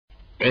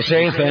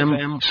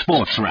SAFM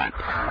Sports Wrap.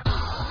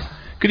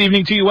 Good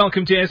evening to you.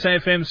 Welcome to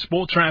SAFM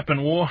Sports Wrap,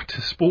 and what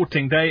a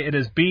sporting day it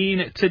has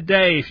been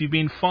today. If you've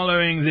been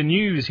following the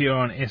news here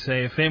on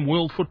SAFM,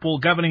 World Football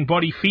governing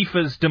body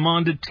FIFA's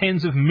demanded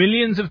tens of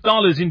millions of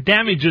dollars in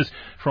damages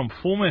from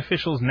former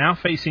officials now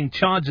facing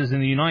charges in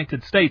the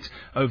United States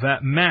over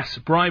mass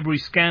bribery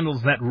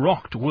scandals that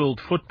rocked world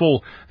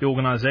football. The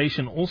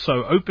organization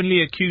also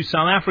openly accused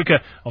South Africa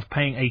of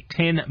paying a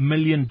 $10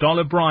 million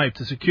bribe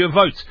to secure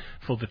votes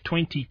for the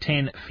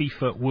 2010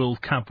 FIFA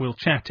World Cup. We'll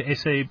chat to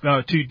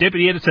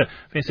Deputy Editor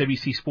of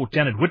SABC Sport,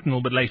 Janet Whitten, a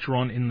little bit later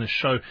on in the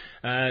show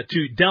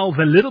to delve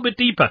a little bit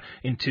deeper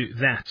into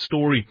that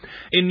story.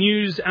 In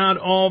news out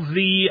of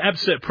the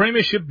Absa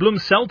Premiership,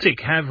 Bloem Celtic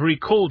have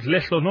recalled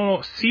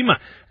Lehlonono Sima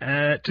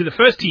to the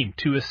first team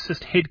to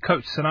assist head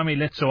coach Serame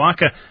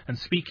Letsoaka. And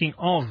speaking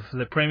of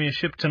the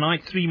Premiership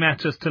tonight, 3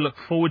 matches to look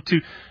forward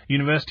to.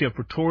 University of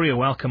Pretoria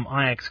welcome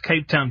Ajax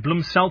Cape Town.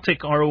 Bloem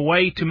Celtic are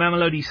away to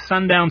Mamelodi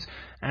Sundowns,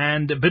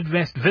 and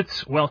Bidvest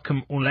Wits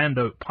welcome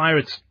Orlando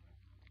Pirates.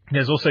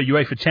 There's also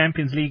UEFA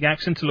Champions League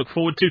action to look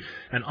forward to,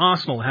 and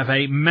Arsenal have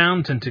a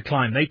mountain to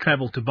climb. They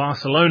travel to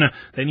Barcelona.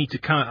 They need to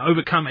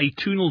overcome a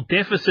 2-0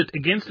 deficit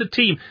against a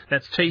team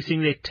that's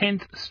chasing their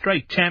 10th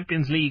straight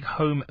Champions League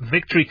home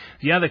victory.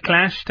 The other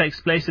clash takes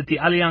place at the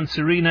Allianz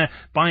Arena,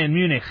 Bayern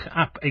Munich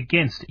up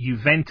against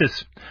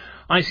Juventus.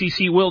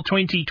 ICC World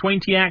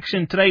 2020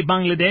 action today.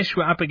 Bangladesh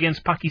were up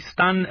against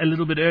Pakistan a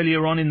little bit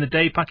earlier on in the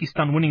day.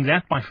 Pakistan winning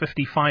that by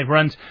 55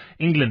 runs.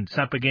 England's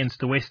up against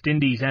the West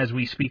Indies as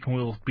we speak, and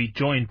we'll be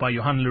joined by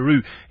Johan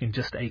Leroux in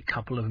just a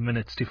couple of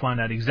minutes to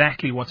find out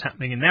exactly what's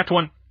happening in that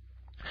one.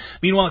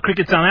 Meanwhile,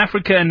 Cricket South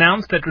Africa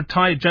announced that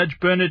retired Judge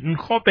Bernard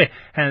Nkgope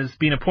has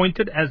been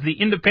appointed as the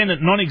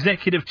independent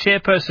non-executive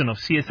chairperson of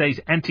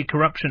CSA's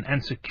Anti-Corruption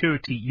and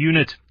Security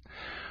Unit.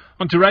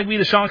 On to rugby,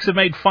 the Sharks have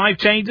made 5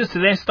 changes to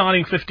their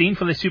starting 15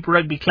 for their Super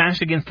Rugby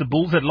clash against the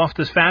Bulls at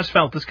Loftus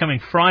Versfeld this coming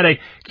Friday.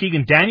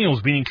 Keegan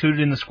Daniels been included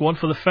in the squad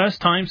for the first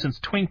time since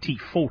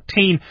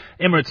 2014.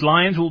 Emirates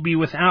Lions will be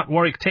without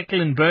Warwick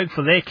Tecklenburg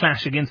for their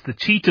clash against the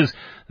Cheetahs.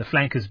 The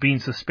flank has been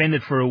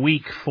suspended for a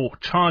week for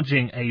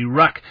charging a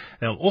ruck.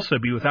 They'll also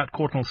be without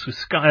Courtnall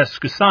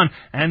Skusan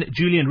and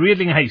Julian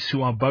Riedlinghuis,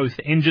 who are both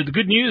injured. The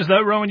good news,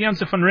 though, Rowan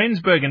Janse van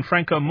Rensburg and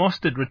Franco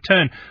Mostert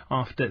return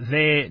after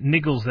their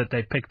niggles that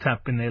they picked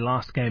up in their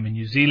last game in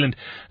New Zealand.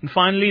 And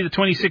finally, the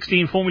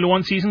 2016 Formula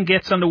One season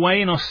gets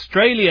underway in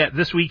Australia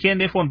this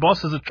weekend. F1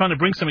 bosses are trying to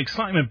bring some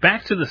excitement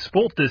back to the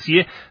sport this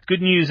year.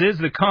 Good news is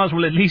the cars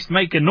will at least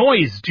make a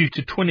noise due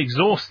to twin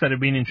exhausts that have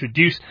been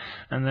introduced,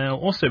 and there'll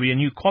also be a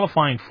new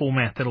qualifying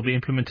format that'll be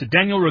implemented.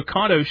 Daniel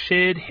Ricciardo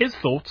shared his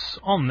thoughts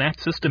on that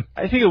system.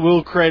 I think it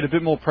will create a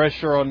bit more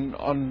pressure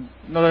on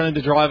not only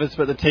the drivers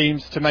but the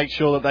teams to make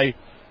sure that they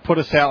put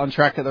us out on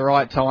track at the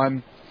right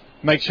time,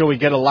 make sure we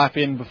get a lap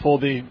in before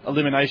the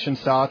elimination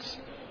starts.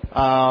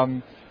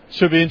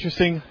 Should be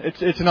interesting.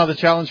 It's another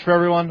challenge for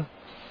everyone.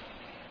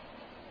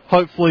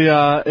 Hopefully,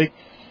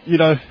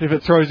 if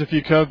it throws a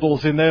few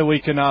curveballs in there, we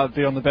can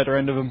be on the better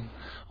end of them.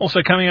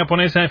 Also coming up on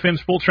SAFM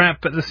Sports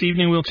Wrap this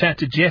evening, we'll chat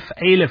to Jeff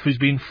Ailiff, who's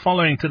been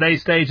following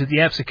today's stage at the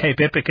Absa Cape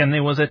Epic, and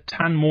there was a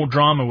ton more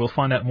drama. We'll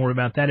find out more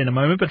about that in a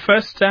moment. But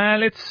first,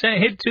 let's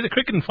head to the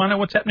cricket and find out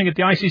what's happening at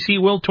the ICC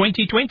World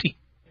 2020.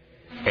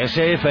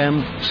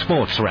 SAFM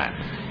Sports Wrap.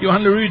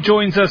 Johan Leroux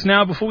joins us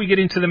now. Before we get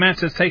into the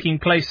match that's taking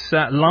place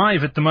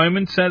live at the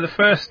moment, the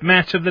first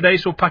match of the day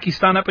saw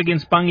Pakistan up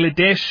against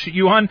Bangladesh.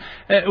 Johan,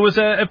 it was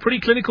a pretty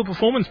clinical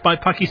performance by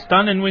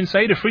Pakistan, and when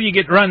Saeed Afridi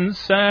get runs,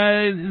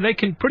 they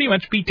can pretty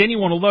much beat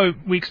anyone, although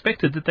we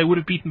expected that they would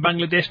have beaten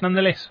Bangladesh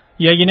nonetheless.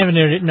 Yeah, you never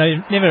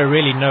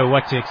really know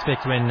what to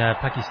expect when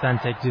Pakistan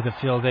take to the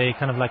field. They're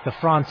kind of like the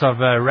France of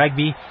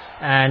rugby,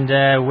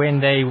 and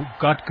when they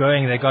got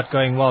going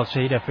well.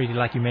 Shahid Afridi,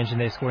 like you mentioned,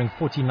 they're scoring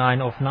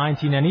 49 off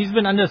 19, and he's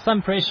been under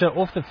some pressure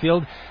off the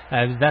field.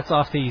 That's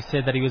after he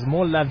said that he was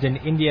more loved in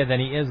India than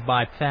he is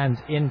by fans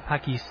in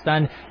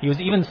Pakistan. He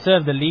was even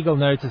served a legal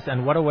notice,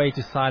 and what a way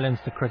to silence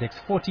the critics.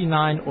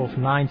 49 off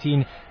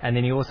 19, and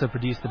then he also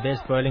produced the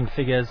best bowling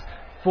figures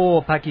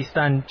for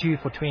Pakistan, 2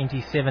 for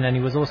 27, and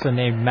he was also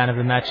named man of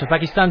the match. So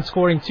Pakistan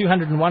scoring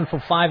 201 for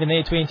 5 in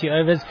their 20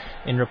 overs.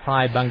 In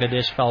reply,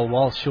 Bangladesh fell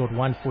well short.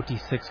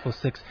 146 for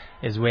 6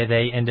 is where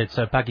they ended.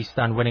 So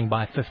Pakistan winning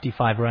by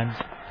 55 runs.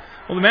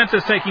 Well, the match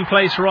that's taking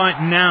place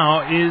right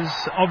now is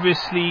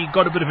obviously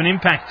got a bit of an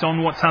impact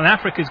on what South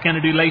Africa is going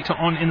to do later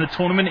on in the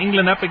tournament.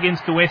 England up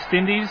against the West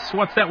Indies.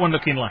 What's that one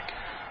looking like?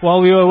 Well,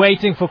 we were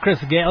waiting for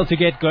Chris Gayle to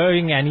get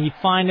going, and he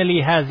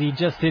finally has. He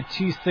just hit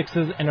 2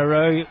 sixes in a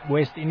row.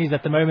 West Indies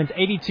at the moment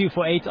 82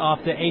 for 8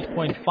 after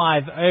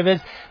 8.5 overs.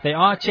 They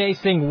are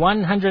chasing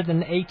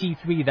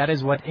 183. That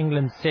is what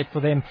England set for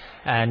them,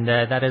 and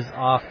that is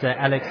after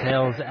Alex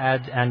Hales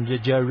and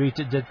Joe Root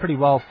did pretty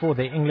well for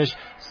the English.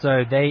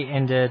 So they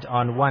ended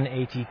on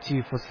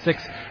 182 for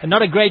 6. And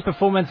not a great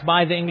performance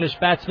by the English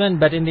batsmen,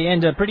 but in the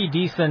end a pretty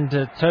decent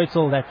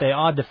total that they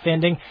are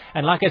defending.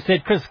 And like I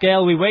said, Chris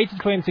Gayle, we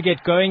waited for him to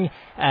get going. going.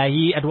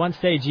 At one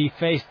stage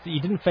he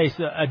didn't face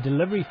a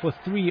delivery for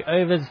 3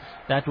 overs.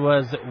 That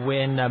was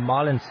when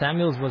Marlon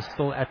Samuels was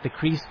still at the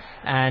crease,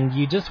 and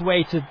you just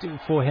waited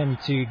for him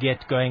to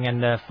get going,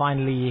 and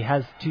finally he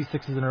has 2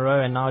 sixes in a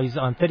row, and now he's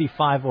on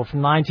 35 off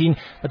 19.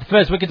 But the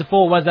first wicket to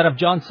fall was that of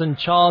Johnson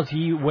Charles.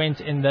 He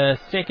went in the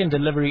second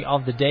delivery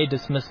of the day,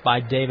 dismissed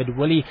by David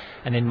Willey,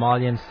 and then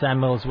Marlon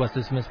Samuels was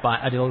dismissed by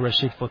Adil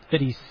Rashid for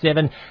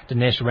 37.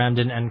 Dinesh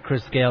Ramden and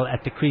Chris Gale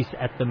at the crease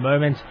at the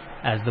moment,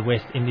 as the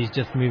West Indies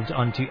just moved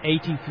on to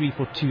 83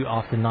 for 2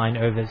 after 9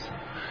 overs.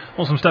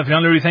 Awesome stuff,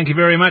 Jan Leroux. Thank you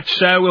very much.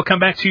 We'll come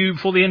back to you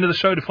before the end of the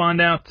show to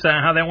find out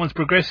how that one's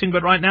progressing.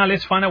 But right now,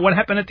 let's find out what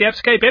happened at the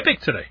Absa Cape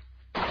Epic today.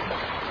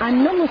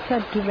 I'm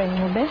Nomusa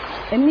Durenyube,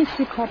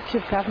 MEC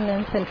Cooperative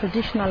Governance and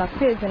Traditional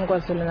Affairs in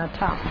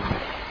KwaZulu-Natal.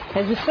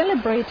 As we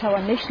celebrate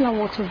our National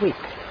Water Week,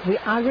 we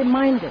are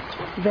reminded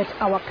that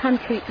our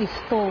country is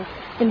still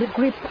in the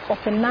grip of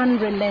a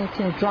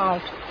non-relenting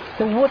drought.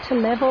 The water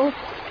levels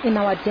in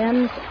our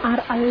dams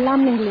are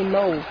alarmingly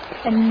low,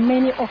 and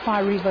many of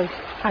our rivers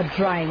are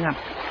drying up.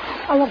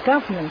 Our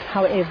government,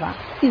 however,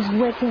 is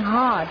working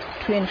hard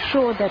to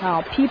ensure that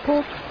our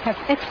people have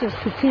access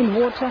to clean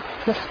water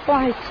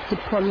despite the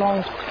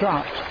prolonged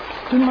drought.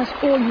 We must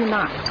all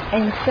unite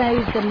and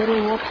save the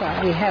little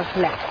water we have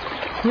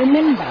left.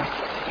 Remember,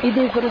 it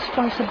is the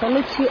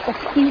responsibility of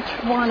each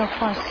one of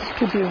us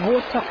to be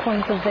water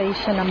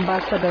conservation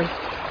ambassadors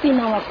in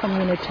our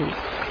communities.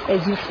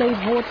 As you save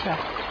water,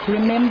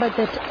 remember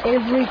that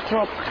every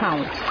drop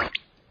counts.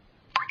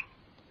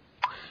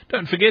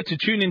 Don't forget to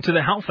tune into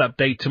the Health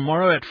Update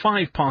tomorrow at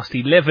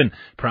 11:05.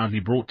 Proudly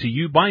brought to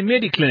you by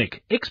Mediclinic.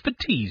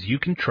 Expertise you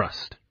can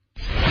trust.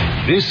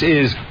 This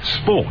is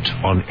Sport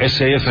on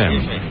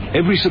SAFM.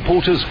 Every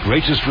supporter's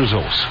greatest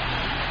resource.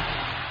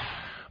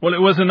 Well, it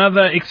was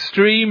another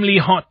extremely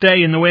hot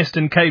day in the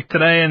Western Cape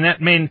today, and that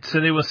meant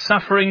there was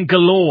suffering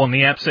galore on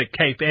the Absa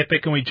Cape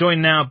Epic. And we're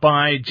joined now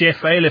by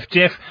Jeff Ailiff.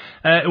 Jeff,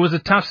 it was a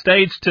tough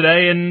stage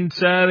today, and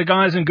the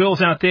guys and girls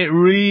out there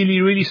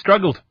really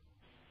struggled.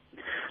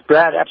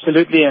 Brad,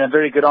 absolutely, and a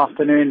very good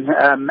afternoon.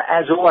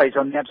 As always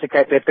on the Absa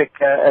Cape Epic,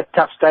 a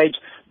tough stage.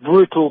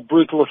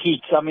 Brutal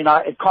heat. I mean,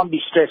 it can't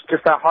be stressed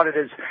just how hot it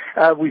is.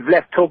 We've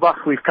left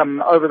Tulbagh, we've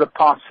come over the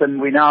pass,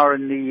 and we now are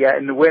in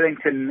the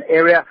Wellington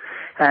area.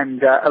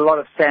 And a lot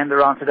of sand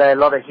around today, a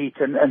lot of heat,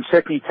 and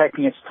certainly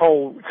taking its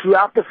toll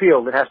throughout the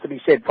field, it has to be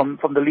said, from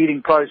the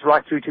leading pros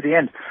right through to the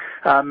end.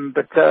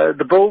 But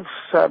the Bulls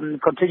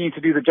continue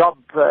to do the job.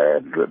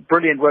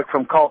 Brilliant work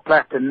from Carl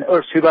Platt and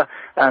Urs Huber.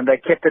 They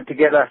kept it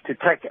together to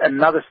take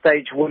another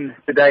stage win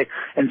today.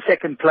 In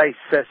second place,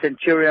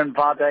 Centurion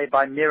Vade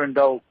by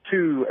Nerendal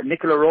 2,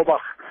 Nicola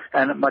Robach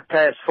and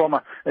Matthias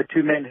Frommer, the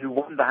 2 men who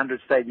won the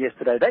 100 stage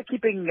yesterday. They're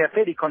keeping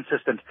fairly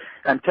consistent.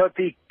 And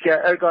Topik,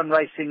 Ergon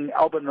Racing,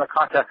 Albin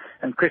Lakata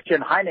and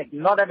Christian Heineck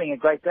not having a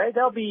great day.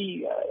 They'll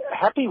be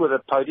happy with a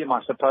podium,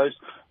 I suppose.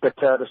 But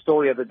the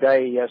story of the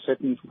day,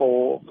 certainly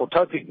for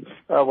Topik,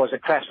 was a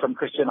crash from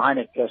Christian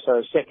Heineck. So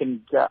a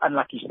second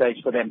unlucky stage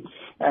for them.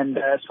 And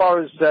as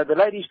far as the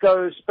ladies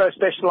go,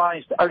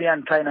 Specialized,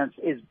 Oriane Kleinans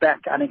is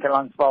back, Annika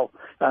Langval.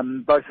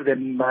 Both of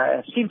them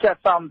seem to have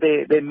found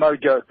their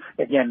mojo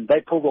again.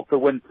 They pulled off the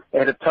win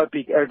ahead of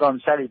Topik, Ergon,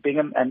 Sally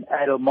Bingham and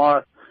Adel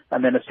Mara.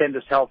 And then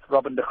Ascendus Health,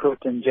 Robin de Groot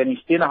and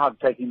Jenny Steenhag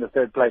taking the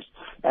third place.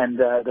 And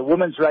the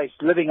women's race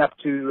living up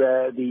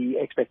to the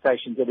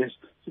expectations. It is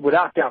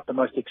without doubt the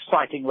most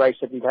exciting race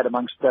that we've had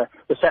amongst the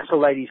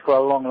Sasol ladies for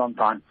a long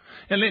time.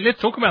 And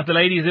let's talk about the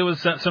ladies. There was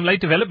some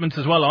late developments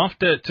as well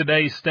after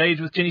today's stage,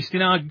 with Jenny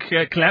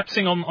Steenhag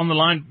collapsing on the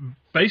line.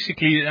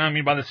 Basically, I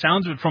mean, by the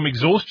sounds of it, from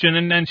exhaustion,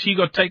 and she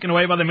got taken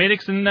away by the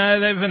medics, and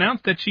they've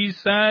announced that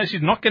she's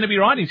not going to be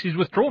riding. She's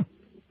withdrawn.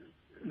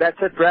 That's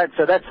it, Brad.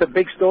 So that's the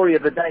big story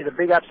of the day, the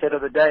big upset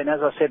of the day. And as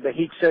I said, the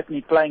heat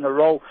certainly playing a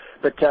role.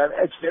 But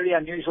it's very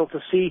unusual to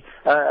see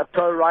a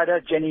pro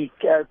rider. Jenny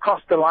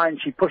crossed the line.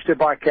 She pushed her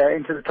bike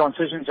into the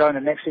transition zone,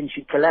 and next thing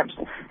she collapsed.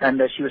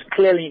 And she was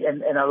clearly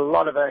in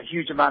a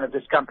huge amount of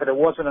discomfort. It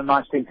wasn't a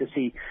nice thing to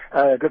see.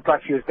 Looked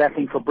like she was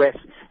battling for breath.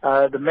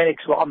 The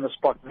medics were on the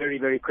spot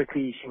very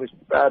quickly. She was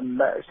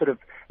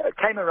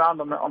came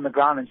around on the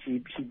ground, and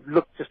she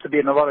looked just to be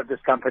in a lot of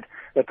discomfort.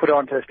 They put her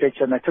onto a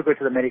stretcher and they took her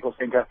to the medical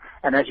center.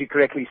 And as you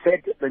correctly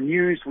said, the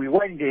news, we're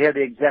waiting to hear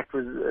the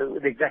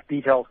exact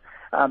details.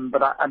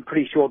 But I'm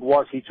pretty sure it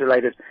was heat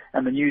related.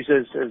 And the news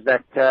is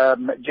that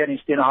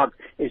Jenny Steenhag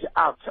is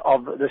out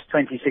of this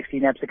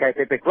 2016 Absa Cape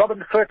Epic.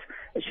 Robin Furt,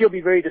 she'll be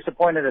very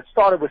disappointed. It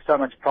started with so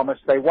much promise.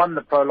 They won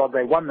the prologue,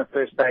 they won the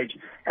first stage,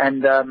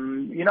 and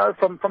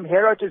from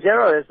hero to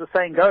zero, as the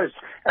saying goes.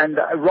 And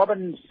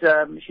Robin's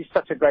she's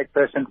such a great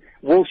person.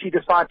 Will she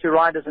decide to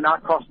ride as an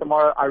outcast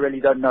tomorrow? I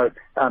really don't know.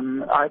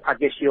 I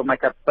guess she'll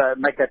make that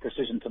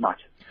decision tonight.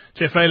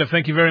 Jeff Ailiff,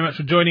 thank you very much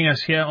for joining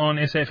us here on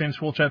SAFM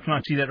Sports Wrap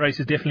tonight. That race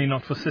is definitely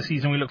not for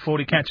sissies, and we look forward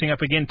to catching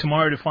up again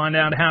tomorrow to find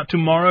out how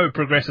tomorrow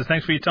progresses.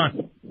 Thanks for your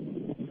time.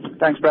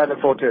 Thanks, Brad. Look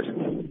forward to it.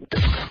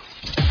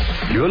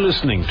 You're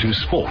listening to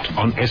Sport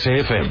on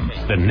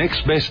SAFM, the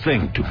next best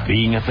thing to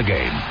being at the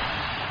game.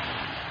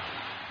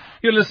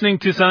 You're listening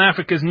to South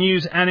Africa's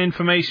news and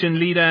information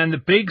leader, and the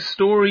big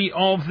story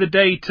of the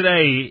day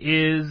today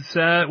is,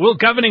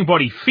 governing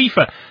body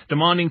FIFA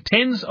demanding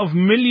tens of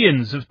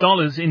millions of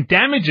dollars in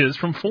damages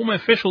from former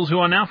officials who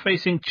are now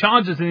facing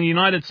charges in the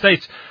United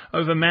States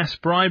over mass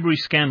bribery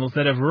scandals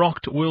that have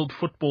rocked world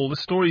football. The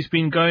story's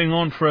been going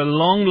on for a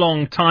long,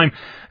 long time,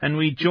 and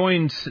we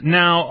joined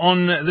now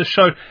on the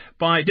show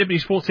by Deputy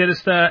Sports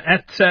Editor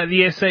at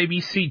the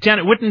SABC,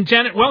 Janet Witten.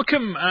 Janet,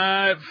 welcome.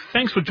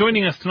 Thanks for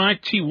joining us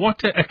tonight. Gee,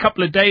 what a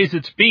couple of days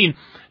it's been.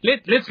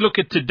 Let's look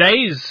at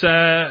today's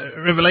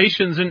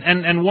revelations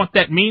and what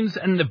that means.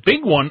 And the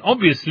big one,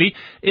 obviously,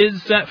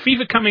 is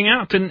FIFA coming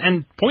out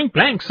and point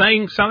blank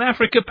saying South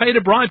Africa paid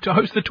a bribe to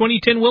host the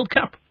 2010 World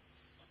Cup.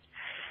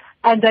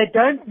 And they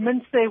don't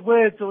mince their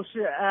words or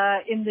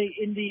in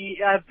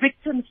the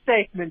victim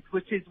statement,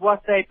 which is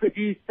what they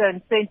produced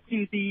and sent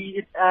to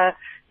the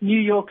New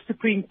York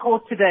Supreme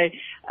Court today.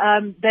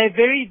 They're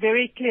very,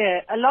 very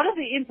clear. A lot of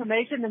the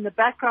information in the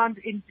background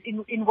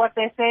in what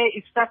they say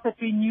is stuff that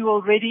we knew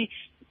already.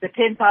 The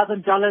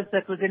 $10,000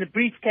 that was in a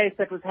briefcase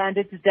that was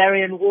handed to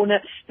Darian Warner,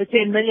 the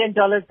 $10 million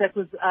that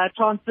was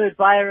transferred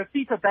via a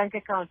FIFA bank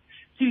account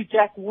to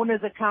Jack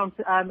Warner's account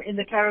in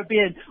the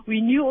Caribbean.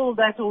 We knew all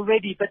that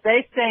already, but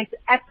they state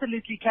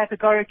absolutely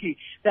categorically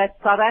that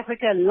South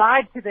Africa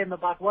lied to them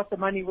about what the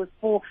money was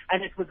for,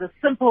 and it was a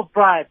simple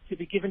bribe to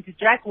be given to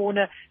Jack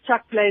Warner,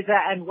 Chuck Blazer,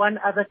 and one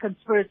other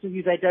conspirator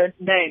who they don't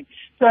name.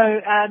 So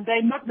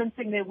they're not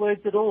mincing their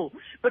words at all.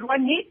 But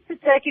one needs to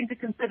take into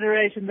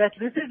consideration that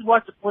this is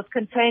what was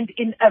contained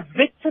in a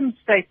victim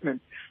statement.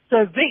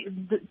 So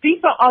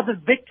FIFA are the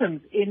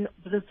victims in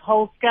this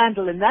whole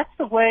scandal, and that's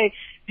the way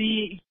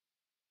the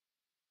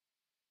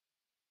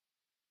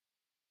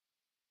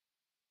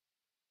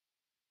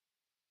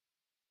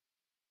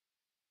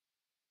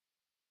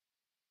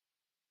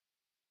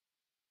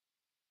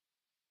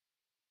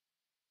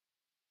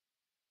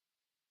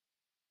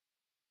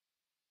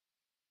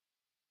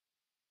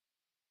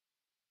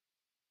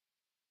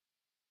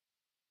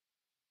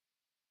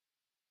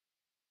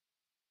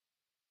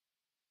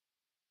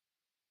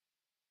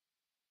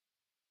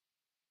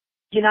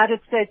United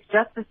States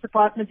Justice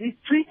Department is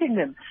treating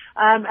them.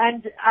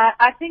 And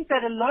I think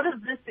that a lot of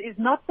this is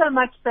not so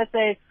much that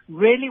they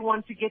really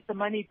want to get the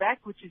money back,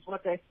 which is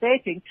what they're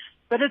stating,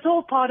 but it's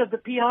all part of the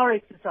PR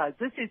exercise.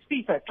 This is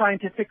FIFA trying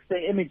to fix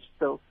their image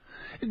still.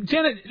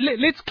 Janet,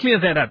 let's clear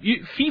that up.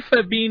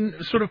 FIFA being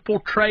sort of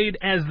portrayed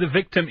as the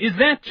victim, is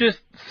that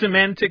just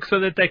semantics so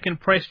that they can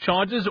press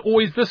charges,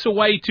 or is this a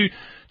way to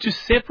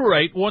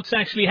separate what's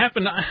actually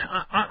happened?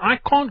 I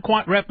can't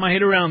quite wrap my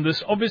head around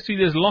this. Obviously,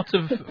 there's lots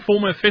of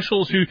former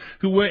officials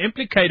who were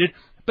implicated,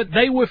 but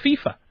they were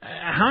FIFA.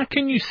 How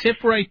can you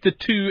separate the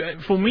two?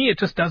 For me, it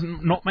just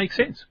doesn't not make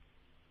sense.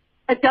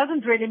 It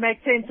doesn't really make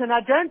sense, and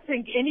I don't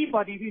think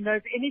anybody who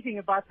knows anything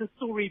about the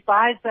story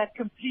buys that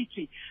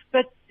completely.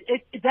 But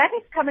that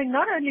is coming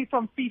not only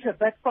from FIFA,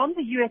 but from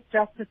the U.S.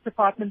 Justice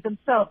Department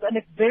themselves, and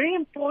it's very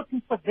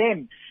important for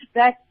them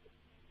that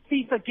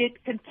FIFA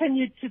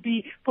continued to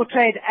be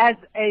portrayed as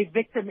a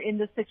victim in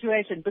this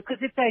situation, because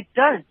if they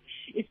don't,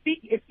 if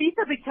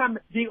FIFA become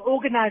the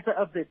organizer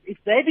of this, if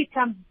they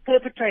become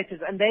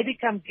perpetrators and they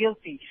become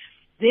guilty,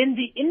 then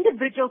the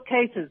individual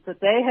cases that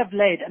they have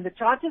laid and the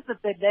charges that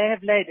they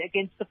have laid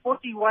against the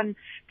 41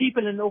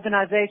 people and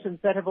organizations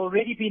that have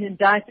already been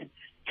indicted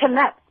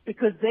collapse,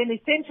 because then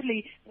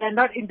essentially they're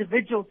not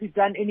individuals who've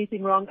done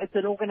anything wrong. It's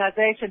an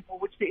organization for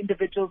which the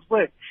individuals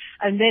work.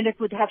 And then it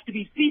would have to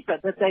be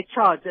FIFA that they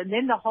charge. And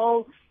then the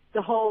whole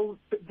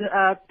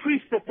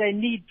proof that they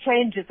need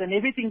changes and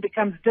everything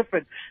becomes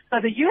different. So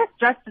the U.S.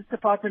 Justice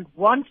Department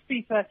wants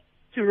FIFA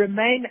to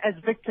remain as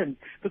victims,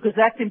 because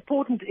that's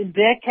important in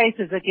their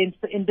cases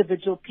against the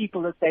individual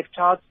people that they've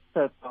charged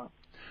so far.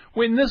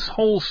 When this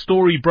whole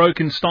story broke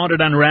and started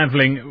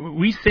unraveling,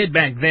 we said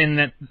back then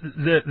that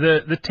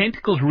the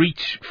tentacles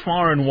reach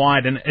far and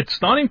wide, and it's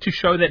starting to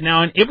show that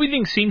now, and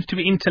everything seems to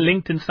be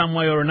interlinked in some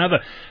way or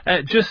another.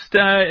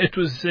 It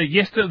was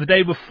yesterday, the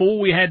day before,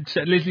 we had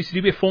Leslie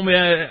Sidibe,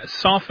 former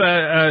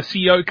SAFA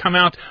CEO, come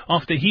out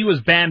after he was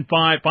banned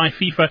by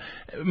FIFA,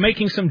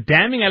 making some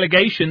damning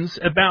allegations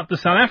about the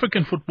South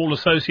African Football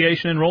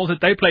Association and roles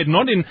that they played,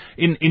 not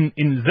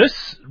in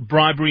this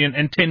bribery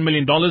and $10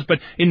 million, but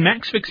in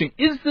max fixing.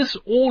 Is this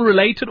all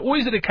related, or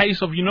is it a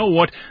case of,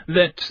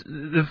 that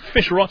the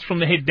fish rots from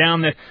the head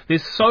down, that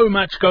there's so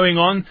much going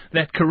on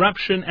that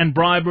corruption and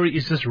bribery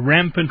is just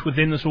rampant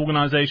within this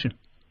organization?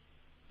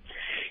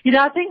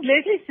 I think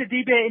Leslie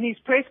Sidibe in his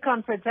press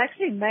conference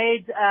actually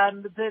made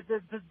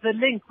the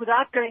link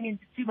without going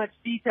into too much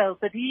detail,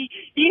 but he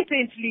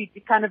essentially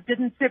kind of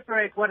didn't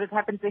separate what had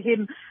happened to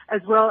him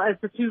as well as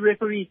the two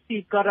referees,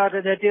 Steve Goddard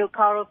and Adil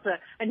Carlson,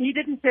 and he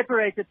didn't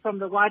separate it from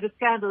the wider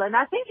scandal. And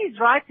I think he's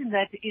right in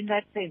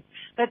that sense,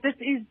 that this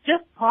is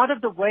just part of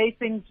the way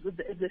things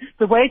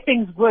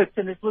worked,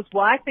 and it was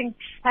why things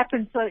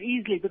happened so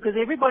easily, because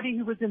everybody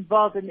who was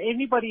involved and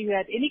anybody who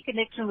had any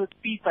connection with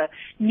FIFA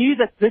knew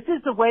that this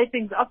is the way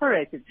things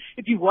operated.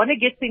 If you want to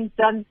get things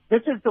done,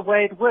 this is the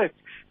way it works.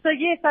 So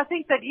yes, I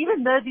think that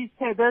even though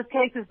those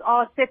cases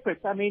are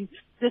separate, I mean,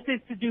 this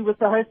is to do with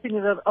the hosting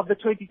of the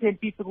 2010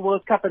 FIFA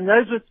World Cup, and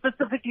those were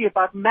specifically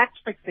about match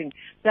fixing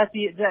that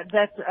they've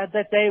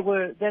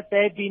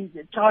been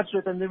charged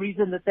with, and the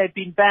reason that they've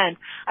been banned.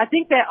 I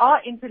think they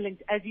are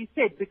interlinked, as you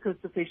said, because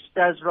the fish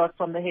does rot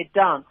from the head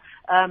down,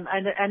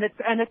 and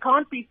it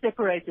can't be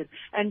separated.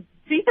 And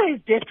FIFA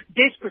is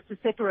desperate to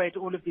separate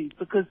all of these,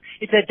 because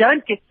if they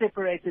don't get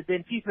separated,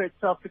 then FIFA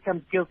itself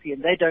becomes guilty,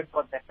 and they don't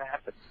want that to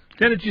happen.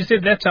 Janet, you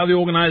said that's how the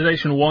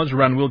organisation was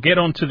run. We'll get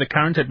on to the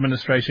current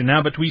administration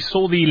now, but we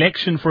saw the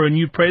election for a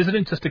new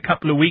president just a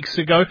couple of weeks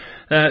ago.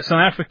 South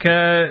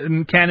Africa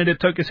candidate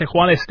Toke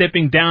Segwale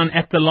stepping down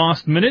at the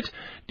last minute.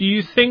 Do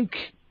you think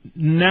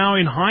now,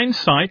 in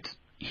hindsight,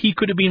 he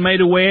could have been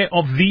made aware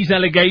of these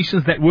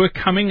allegations that were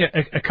coming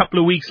a couple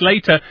of weeks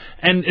later,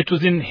 and it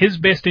was in his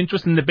best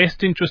interest, in the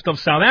best interest of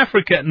South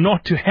Africa,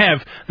 not to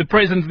have the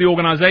president of the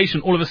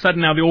organisation all of a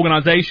sudden now the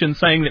organisation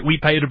saying that we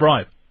paid a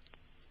bribe?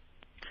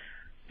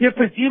 You're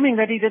presuming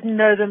that he didn't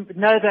know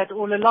that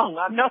all along.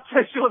 I'm not so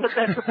sure that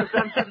that's a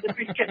presumption that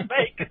we can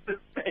make at this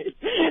stage.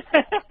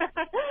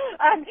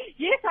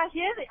 Yes,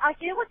 I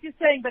hear what you're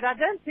saying, but I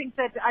don't think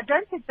that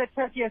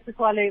Toke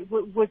Segwale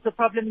was the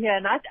problem here,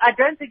 and I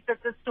don't think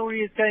that this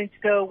story is going to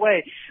go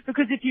away,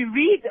 because if you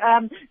read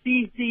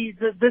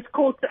this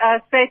court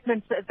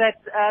statement that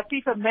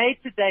FIFA made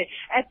today,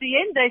 at the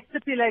end they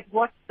stipulate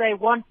what they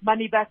want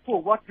money back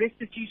for, what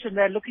restitution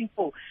they're looking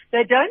for.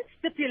 They don't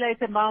stipulate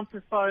amounts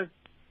as far as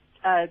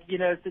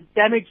the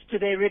damage to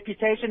their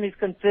reputation is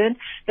concerned.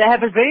 They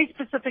have a very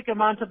specific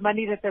amount of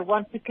money that they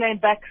want to claim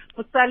back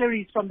for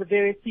salaries from the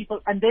various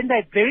people, and then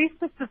they very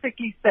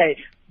specifically say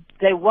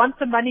they want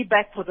the money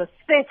back for the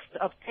theft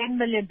of $10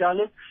 million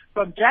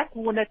from Jack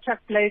Warner,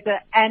 Chuck Blazer,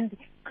 and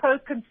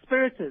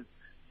co-conspirators.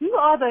 Who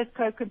are those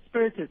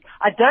co-conspirators?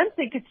 I don't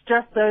think it's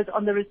just those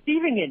on the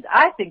receiving end.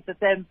 I think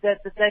that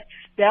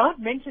they aren't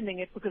mentioning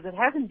it because it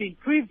hasn't been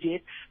proved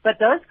yet, but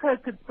those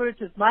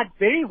co-conspirators might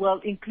very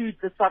well include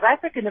the South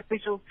African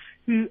officials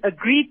who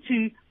agreed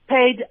to,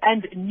 paid,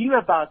 and knew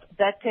about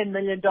that $10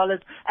 million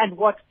and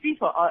what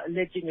FIFA are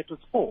alleging it was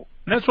for.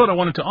 That's what I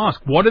wanted to ask.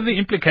 What are the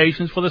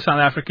implications for the South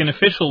African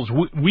officials?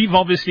 We've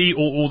obviously,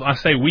 or I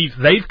say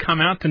they've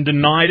come out and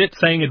denied it,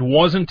 saying it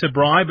wasn't a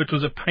bribe, it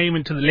was a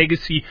payment to the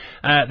legacy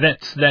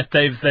that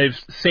they've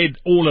said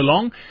all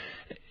along.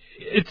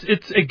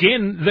 It's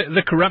again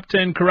the corruptor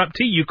and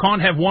corruptee. You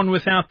can't have one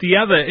without the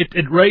other.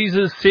 It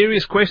raises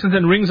serious questions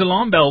and rings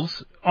alarm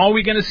bells. Are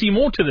we going to see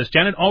more to this,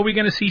 Janet? Are we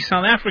going to see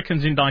South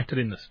Africans indicted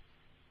in this?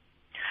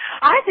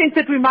 I think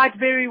that we might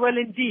very well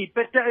indeed,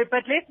 but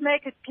let's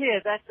make it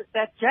clear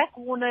that Jack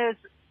Warner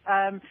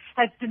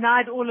has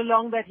denied all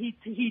along that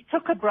he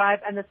took a bribe,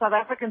 and the South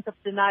Africans have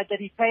denied that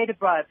he paid a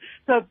bribe.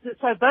 So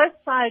both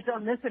sides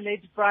on this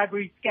alleged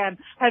bribery scam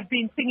have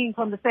been singing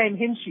from the same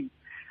hymn sheet.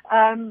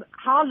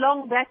 How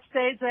long that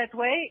stays that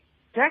way?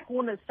 Jack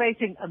Warner is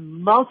facing a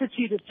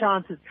multitude of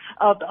chances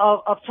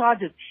of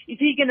charges. Is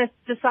he going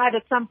to decide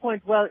at some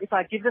point, well, if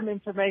I give them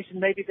information,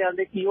 maybe they'll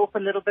let me off a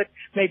little bit,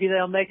 maybe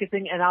they'll make a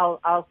thing, and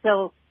I'll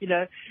sell,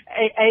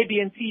 A, B,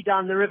 and C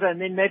down the river, and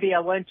then maybe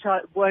I won't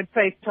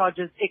face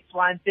charges X,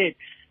 Y, and Z.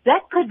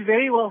 That could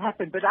very well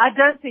happen, but I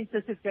don't think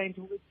this is going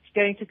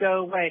to go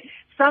away.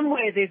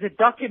 Somewhere there's a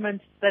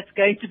document that's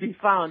going to be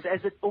found,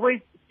 as it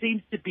always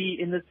seems to be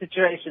in this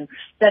situation,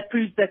 that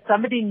proves that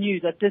somebody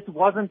knew that this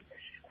wasn't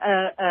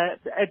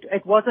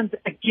it wasn't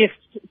a gift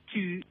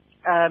to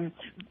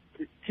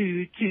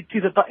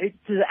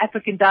the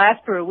African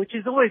diaspora, which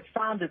has always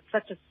sounded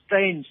such a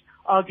strange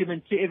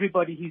argument to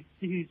everybody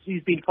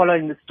who's been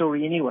following the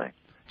story anyway.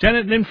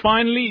 Janet, then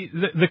finally,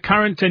 the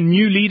current and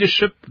new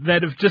leadership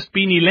that have just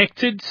been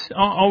elected,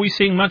 are we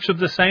seeing much of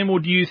the same, or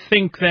do you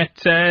think that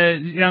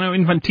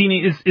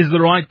Infantini is the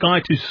right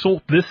guy to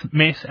sort this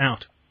mess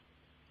out?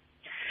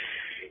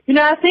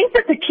 I think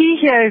that the key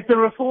here is the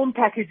reform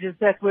packages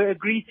that were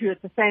agreed to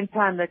at the same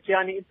time that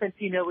Gianni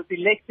Infantino was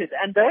elected.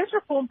 And those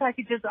reform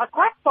packages are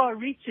quite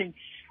far-reaching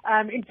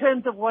in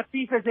terms of what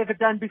FIFA has ever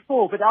done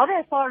before. But are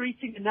they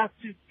far-reaching enough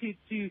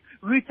to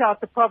root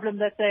out the problem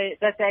that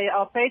they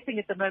are facing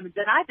at the moment?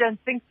 And I don't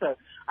think so.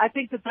 I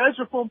think that those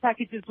reform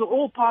packages were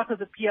all part of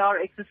the PR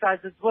exercise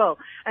as well.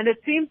 And it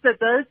seems that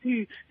those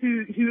who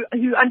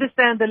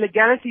understand the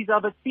legalities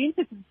of it seem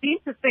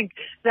to think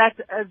that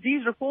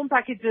these reform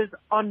packages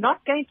are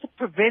not going to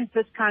prevent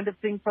this kind of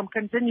thing from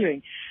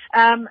continuing.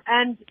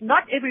 And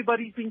not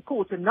everybody's been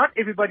caught and not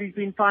everybody's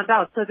been found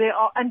out. So there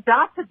are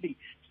undoubtedly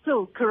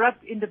still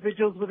corrupt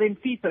individuals within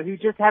FIFA who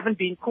just haven't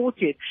been caught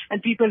yet,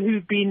 and people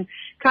who've been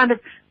kind of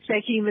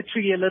shaking the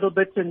tree a little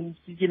bit and,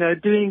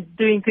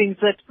 doing things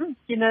that,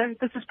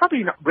 this is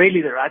probably not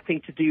really the right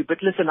thing to do,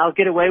 but listen, I'll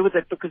get away with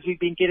it because we've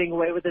been getting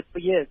away with it for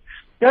years.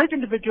 Those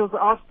individuals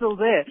are still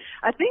there.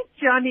 I think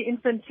Gianni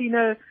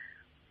Infantino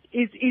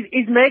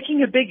is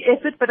making a big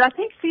effort, but I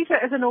think FIFA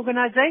as an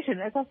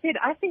organization, as I said,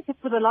 I think that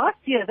for the last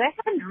year, they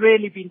haven't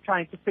really been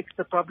trying to fix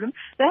the problem.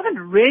 They haven't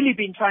really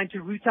been trying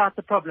to root out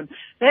the problem.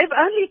 They've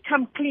only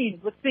come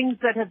clean with things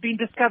that have been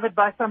discovered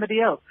by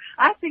somebody else.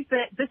 I think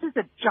that this is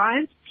a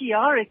giant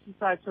PR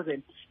exercise for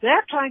them.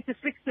 They're trying to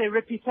fix their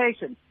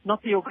reputation,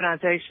 not the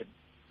organization.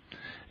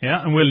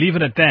 Yeah, and we'll leave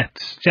it at that.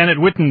 Janet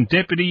Witten,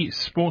 Deputy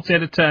Sports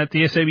Editor at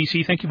the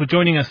SABC, thank you for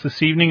joining us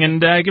this evening and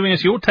giving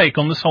us your take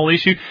on this whole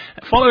issue.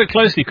 Follow it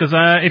closely, because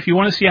if you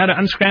want to see how to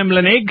unscramble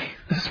an egg,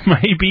 this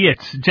may be it.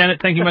 Janet,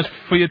 thank you much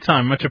for your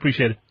time. Much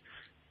appreciated.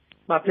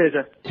 My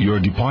pleasure. You're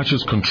a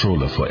departures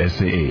controller for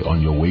SAA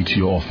on your way to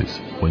your office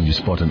when you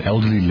spot an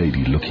elderly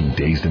lady looking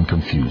dazed and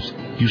confused.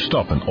 You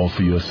stop and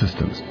offer your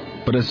assistance.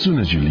 But as soon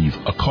as you leave,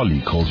 a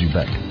colleague calls you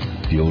back.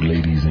 The old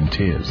lady is in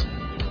tears.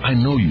 I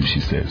know you,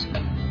 she says.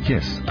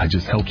 Yes, I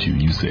just helped you,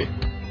 you say.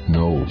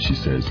 No, she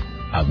says,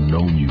 I've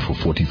known you for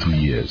 43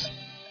 years.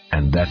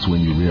 And that's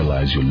when you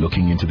realize you're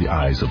looking into the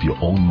eyes of your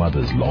own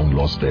mother's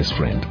long-lost best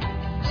friend.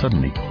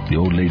 Suddenly, the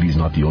old lady's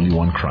not the only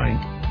one crying.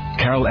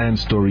 Carol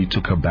Ann's story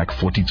took her back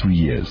 43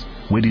 years.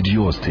 Where did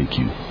yours take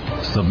you?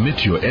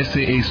 Submit your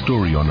SAA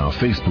story on our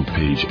Facebook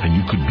page and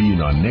you could be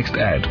in our next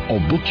ad, or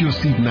book your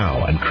seat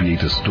now and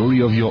create a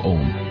story of your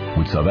own.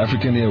 With South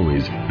African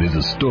Airways, there's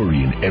a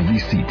story in every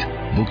seat.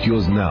 Book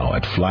yours now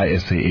at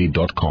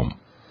flysaa.com.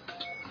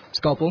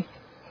 Scalpel.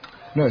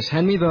 Nurse,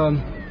 hand me the...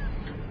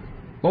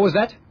 What was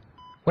that?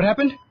 What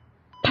happened?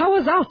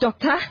 Power's out,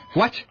 Doctor.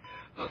 What?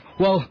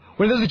 Well,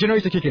 when does the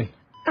generator kick in?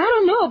 I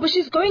don't know, but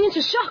she's going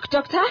into shock,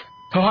 Doctor.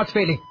 Her heart's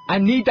failing. I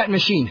need that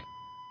machine.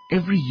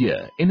 Every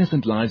year,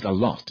 innocent lives are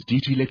lost due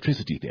to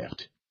electricity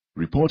theft.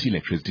 Report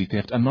electricity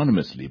theft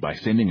anonymously by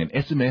sending an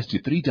SMS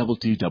to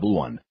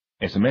 32211.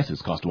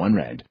 SMSs cost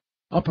R1.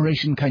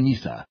 Operation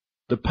Kanyisa.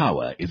 The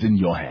power is in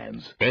your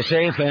hands.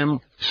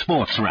 SAFM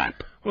Sports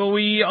Wrap. Well,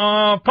 we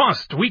are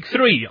past week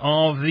 3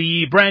 of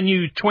the brand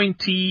new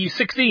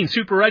 2016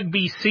 Super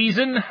Rugby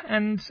season,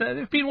 and there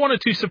have been one or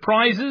two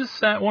surprises,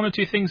 one or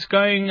two things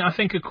going, I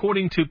think,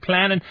 according to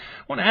plan, and I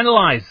want to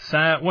analyse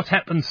what's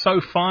happened so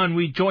far, and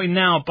we're joined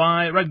now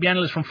by rugby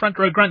analyst from Front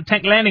Row Grunt,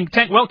 Tank Lanning.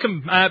 Tank,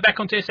 welcome back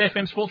onto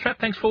SAFM Sports Wrap.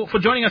 Thanks for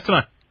joining us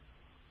tonight.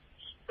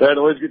 Dad,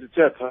 always good to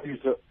chat. How are you,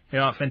 sir?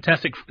 Yeah,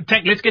 fantastic.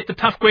 Tank, let's get the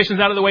tough questions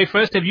out of the way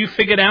first. Have you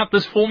figured out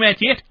this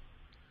format yet?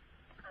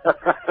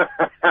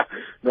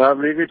 No,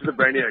 I'm leaving it to the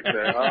brainiacs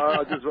there.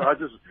 I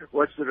just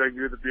watch the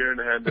rugby with a beer in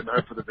hand and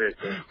hope for the best.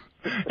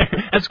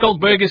 As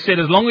Goldberger said,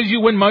 as long as you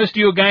win most of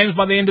your games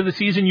by the end of the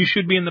season, you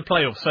should be in the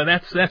playoffs. So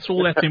that's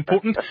all that's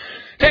important.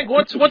 Tank,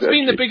 what's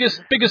been the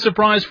biggest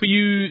surprise for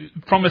you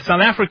from a South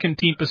African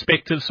team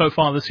perspective so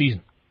far this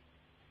season?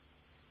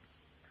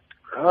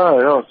 Oh,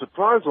 yeah,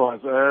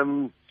 surprise-wise,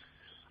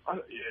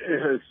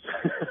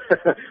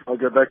 I'll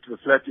go back to the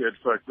flat-eared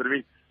folk, but I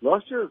mean,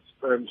 last year's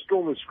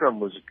Stormers scrum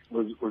was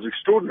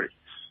extraordinary,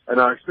 and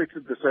I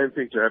expected the same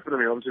thing to happen. I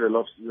mean, obviously they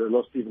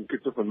lost Stephen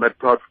Kitsoff and Matt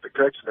Proud for the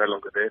coach, no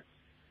longer there.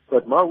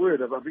 But my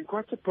word, I've been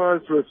quite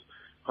surprised with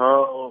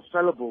how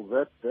fallible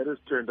that has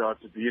turned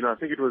out to be, and I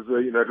think it was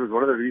it was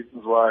one of the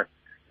reasons why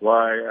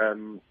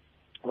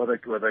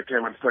they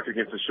came unstuck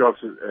against the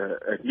Sharks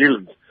at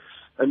Newlands,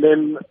 and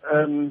then.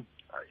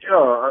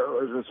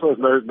 I suppose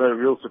no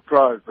real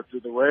surprise, but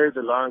the way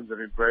the Lions have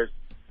embraced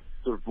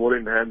sort of ball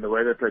in hand, the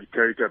way they played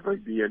Currie Cup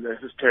rugby, and they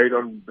just carried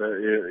on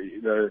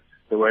the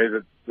way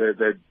that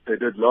they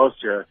did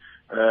last year,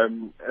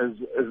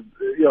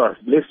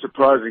 less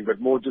surprising, but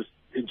more just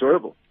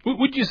enjoyable.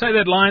 Would you say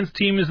that Lions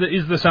team is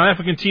the South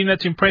African team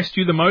that's impressed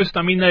you the most?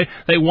 I mean,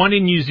 they won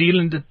in New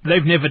Zealand.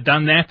 They've never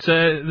done that.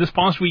 This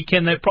past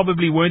weekend, they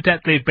probably weren't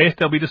at their best.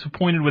 They'll be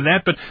disappointed with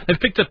that. But they've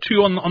picked up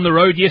 2 on the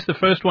road. Yes, the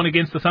first one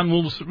against the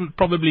Sunwolves,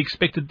 probably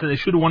expected that they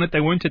should have won it.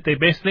 They weren't at their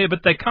best there.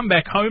 But they come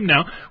back home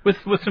now with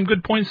some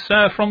good points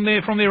from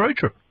their road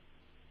trip.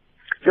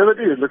 Yeah,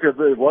 they do. Look at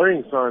the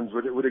worrying signs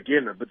would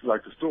again, a bit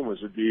like the Stormers,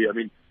 would be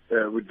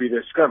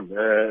their scrum.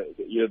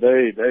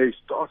 They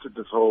started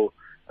this whole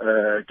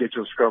get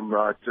your scrum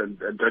right and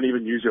don't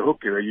even use your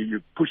hook.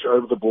 You push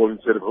over the ball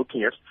instead of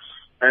hooking it.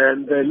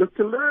 And they looked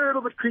a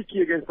little bit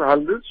creaky against the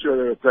Highlanders. Sure,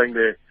 they were playing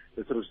their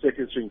sort of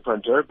second string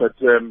punter. But,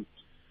 I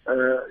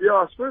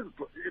suppose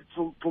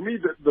for me,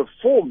 the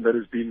form that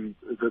has been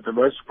the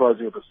most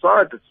surprising, or the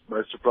side that's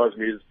most surprised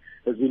me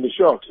has been the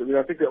Sharks. I mean,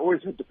 I think they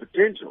always had the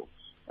potential.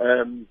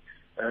 The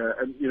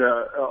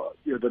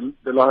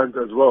Lions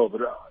as well.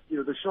 But,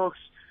 the Sharks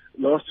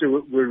last year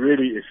were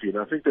really iffy, and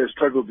I think they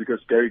struggled because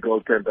Gary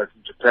Gold came back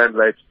from Japan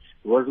late.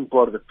 It wasn't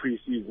part of the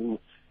preseason.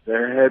 They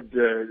had,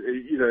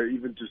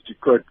 even just to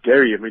quote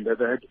Gary, I mean, they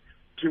had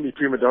too many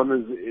prima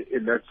donnas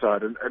in that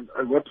side. And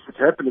what's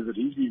happened is that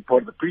he's been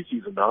part of the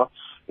preseason now.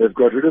 They've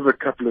got rid of a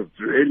couple of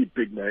really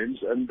big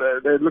names, and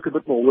they look a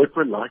bit more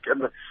workmanlike.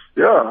 And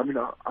I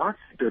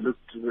think they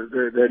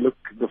look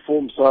the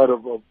form side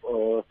of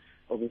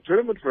the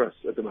tournament for us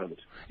at the moment.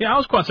 Yeah, I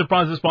was quite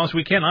surprised this past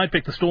weekend. I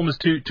picked the Stormers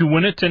to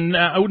win it, and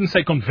I wouldn't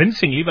say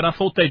convincingly, but I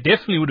thought they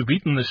definitely would have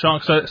beaten the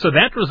Sharks. So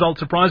that result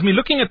surprised me.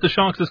 Looking at the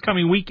Sharks this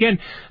coming weekend,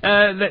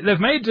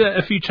 they've made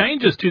a few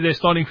changes to their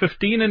starting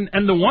 15,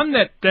 and the one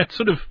that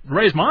sort of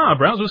raised my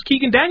eyebrows was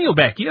Keegan Daniel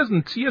back. He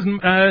hasn't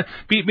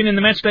been in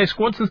the matchday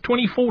squad since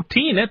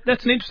 2014.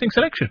 That's an interesting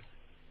selection.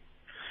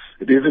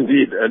 It is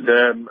indeed, and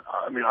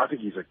I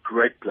think he's a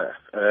great player.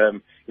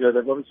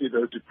 They've obviously,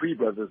 those Dupree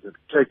brothers have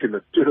taken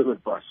the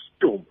tournament by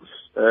storm,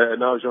 and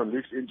now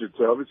Jean-Luc's injured,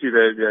 so obviously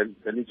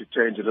they need to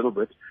change a little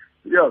bit.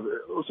 Yeah,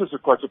 also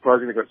quite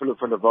surprising they got Philip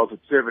van der Walt at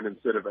 7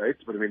 instead of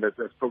 8, but I mean,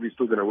 that's probably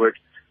still going to work.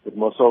 But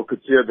Marcel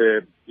Coetzee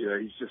there,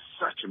 he's just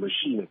such a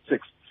machine at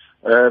 6.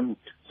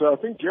 So I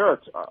think,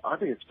 I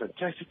think it's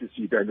fantastic to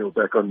see Daniel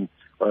back on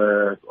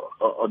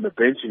the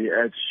bench, and he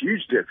adds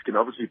huge depth. Can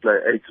obviously play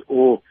 8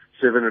 or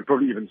 7 and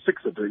probably even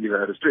 6 at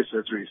a stretch.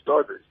 That's where he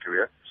started his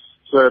career.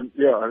 So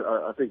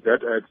I think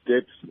that adds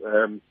depth.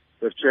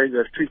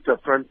 They've tweaked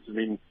up front. I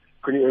mean,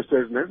 Connie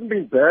Oosthuizen hasn't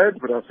been bad,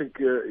 but I think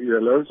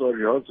Loans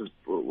Adriaans is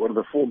one of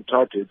the form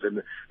tight heads,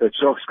 and that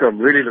Sharks scrum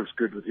really looks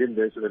good with him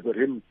there. So they've got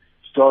him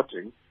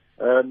starting.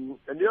 I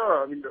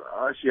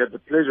actually had the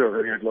pleasure of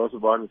having a glass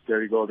of wine with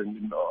Gary Gold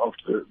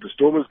after the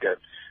Stormers game.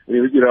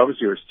 Obviously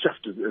he was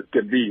chuffed as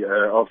can be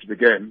after the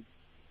game.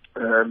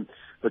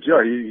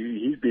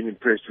 He's been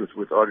impressed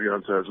with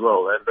Adriaanse as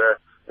well.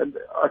 And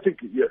I think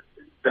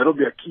that'll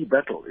be a key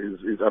battle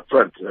is up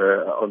front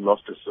on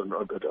Loftus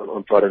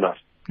on Friday night.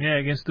 Yeah,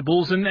 against the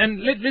Bulls.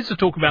 And let's just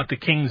talk about the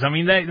Kings. I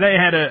mean, they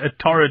had a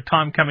torrid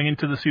time coming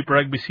into the Super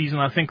Rugby season.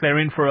 I think they're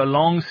in for a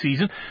long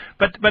season.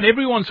 But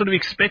everyone sort of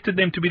expected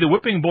them to be the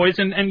whipping boys.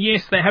 And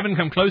yes, they haven't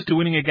come close to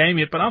winning a game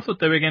yet, but I thought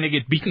they were going to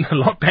get beaten a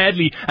lot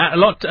badly, a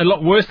lot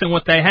worse than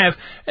what they have.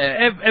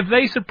 Have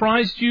they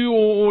surprised you,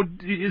 or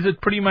is it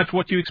pretty much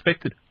what you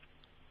expected?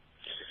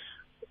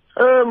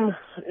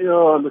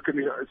 Look, I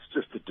mean, it's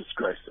just a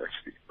disgrace,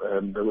 actually.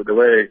 The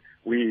way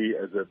we,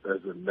 as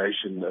a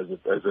nation,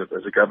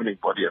 as a governing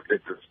body, have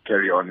let this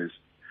carry on is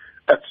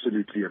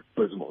absolutely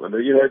abysmal. And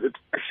it's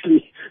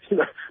actually,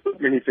 not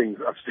many things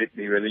upset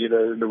me. Really,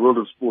 in the world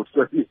of sports,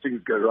 so many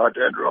things go right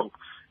and wrong,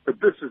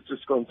 but this has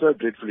just gone so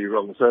dreadfully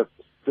wrong. So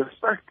the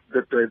fact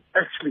that they've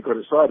actually got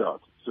a side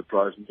out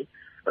surprised me.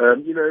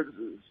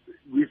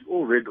 We've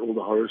all read all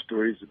the horror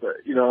stories, but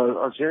I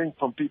was hearing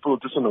from people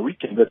just on the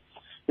weekend that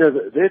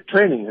their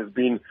training has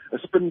been a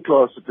spin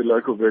class at the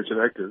local Virgin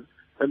Actors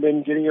and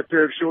then getting a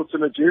pair of shorts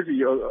and a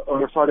jersey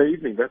on a Friday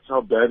evening. That's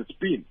how bad it's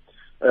been.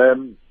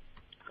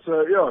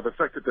 The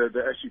fact that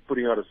they're actually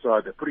putting out a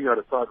side, they're putting out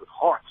a side with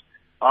heart,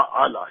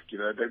 I like.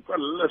 They've got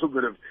a little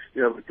bit of,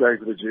 playing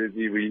for the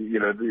jersey,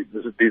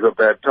 these are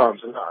bad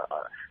times. And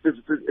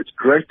it's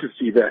great to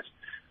see that.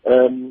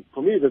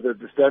 For me,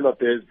 the stand-up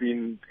there has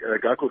been a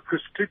guy called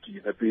Chris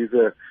Klutti, that he's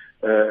a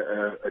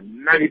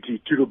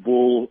nuggety to the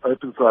ball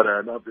open sider,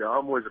 and I'm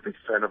always a big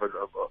fan of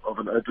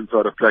an open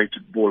sider playing to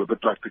the ball, a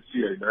bit like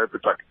Coetzee, a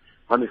bit like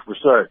Heinrich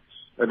Rousseau.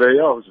 And I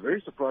was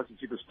very surprised to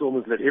see the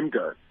Stormers let him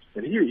go,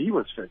 and he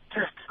was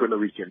fantastic on the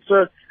weekend.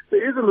 So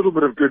there is a little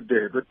bit of good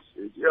there, but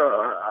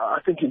I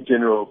think in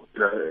general,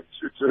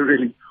 it's a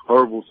really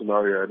horrible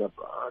scenario, and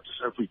I just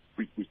hope we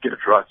get it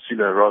right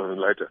sooner rather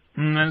than later.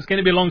 And it's going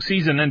to be a long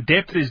season, and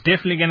depth is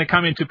definitely going to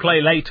come into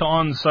play later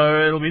on,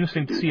 so it'll be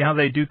interesting to see how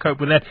they do cope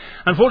with that.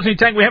 Unfortunately,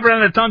 Tank, we have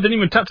run out of time, didn't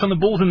even touch on the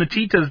Bulls and the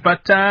Cheetahs,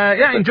 but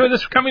enjoy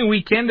this coming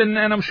weekend, and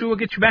I'm sure we'll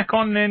get you back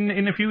on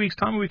in a few weeks'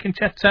 time, we can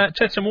chat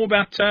some more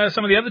about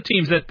some of the other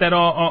teams that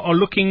are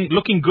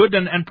looking good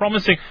and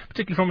promising,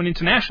 particularly from an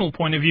international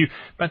point of view,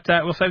 but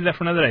we'll save that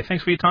for another day.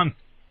 Thanks for your time.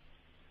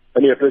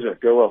 Any pleasure.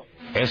 Go well.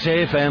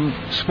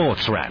 SAFM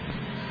Sports Wrap.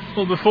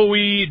 Well, before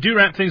we do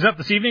wrap things up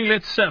this evening,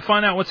 let's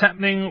find out what's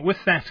happening with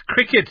that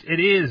cricket. It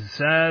is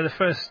the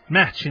first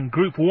match in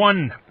Group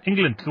 1.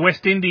 England, the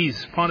West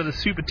Indies, part of the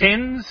Super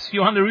 10s.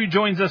 Johan Leroux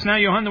joins us now.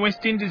 Johan, the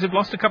West Indies have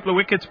lost a couple of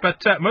wickets,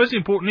 but most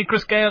importantly,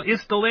 Chris Gayle is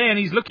still there and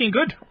he's looking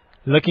good.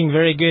 Looking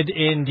very good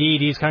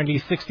indeed. He's currently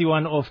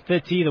 61 off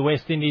 30. The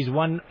West Indies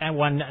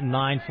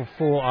 119 for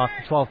 4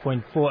 after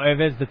 12.4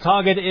 overs. The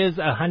target is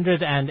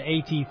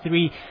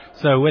 183.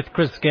 So with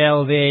Chris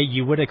Gayle there,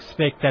 you would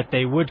expect that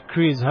they would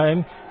cruise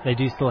home. They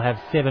do still have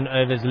 7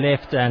 overs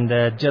left,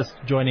 and just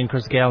joining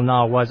Chris Gayle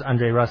now was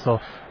Andre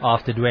Russell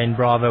after Dwayne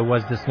Bravo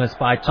was dismissed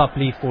by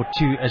Topley for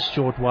 2 a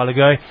short while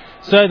ago.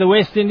 So the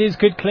West Indies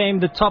could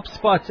claim the top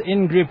spot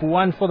in Group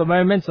 1 for the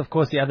moment. Of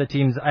course, the other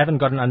teams haven't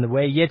gotten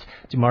underway yet.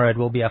 Tomorrow it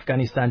will be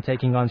Afghanistan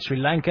taking on Sri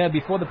Lanka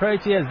before the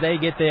Proteas. They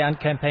get their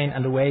campaign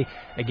underway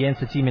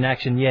against the team in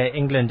action here,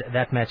 England.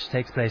 That match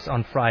takes place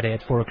on Friday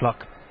at 4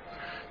 o'clock.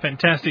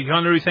 Fantastic.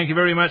 Johan Leroux, thank you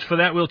very much for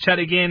that. We'll chat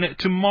again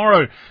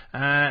tomorrow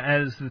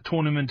as the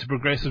tournament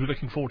progresses. We're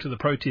looking forward to the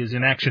Proteas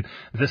in action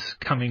this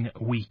coming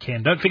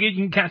weekend. Don't forget,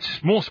 you can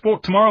catch more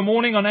sport tomorrow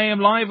morning on AM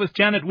Live with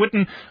Janet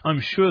Witten.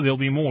 I'm sure there'll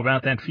be more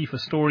about that FIFA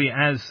story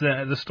as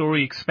the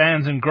story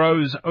expands and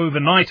grows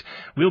overnight.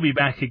 We'll be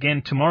back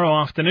again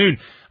tomorrow afternoon.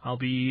 I'll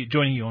be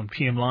joining you on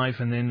PM Live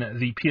and then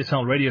the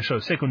PSL radio show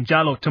Second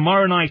Jalo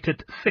tomorrow night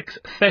at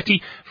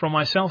 6:30 from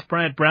myself,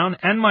 Brad Brown,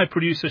 and my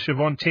producer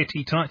Siobhan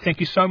Teti tonight. Thank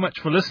you so much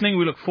for listening.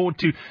 We look forward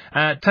to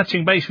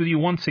touching base with you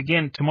once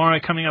again tomorrow.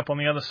 Coming up on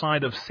the other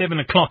side of 7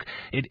 o'clock,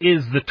 it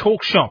is the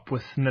Talk Shop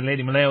with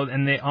Naledi Maleo,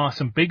 and there are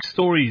some big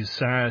stories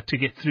to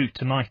get through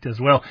tonight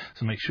as well.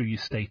 So make sure you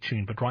stay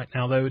tuned. But right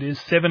now, though, it is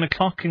 7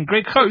 o'clock and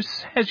Greg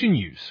House has your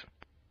news.